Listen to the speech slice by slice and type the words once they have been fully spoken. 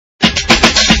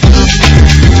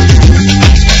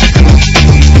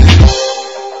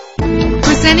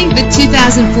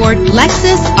2004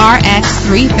 Lexus RX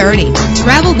 330.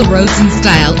 Travel the roads in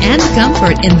style and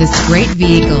comfort in this great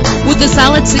vehicle with a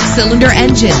solid 6-cylinder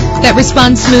engine that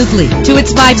responds smoothly to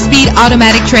its 5-speed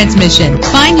automatic transmission.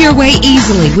 Find your way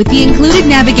easily with the included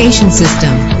navigation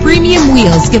system. Premium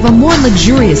wheels give a more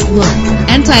luxurious look.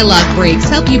 Anti-lock brakes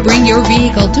help you bring your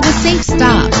vehicle to a safe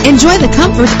stop. Enjoy the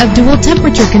comfort of dual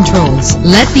temperature controls.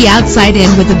 Let the outside in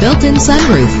with a built-in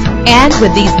sunroof. And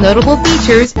with these notable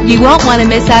features, you won't want to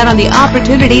miss out on the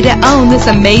opportunity to own this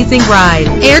amazing ride.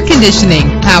 Air conditioning,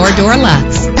 power door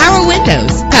locks, power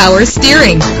windows, power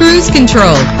steering, cruise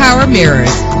control, power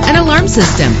mirrors, an alarm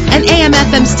system, an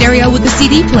AM/FM stereo with a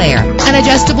CD player, an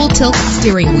adjustable tilt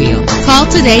steering wheel. Call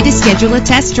today to schedule a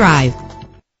test drive.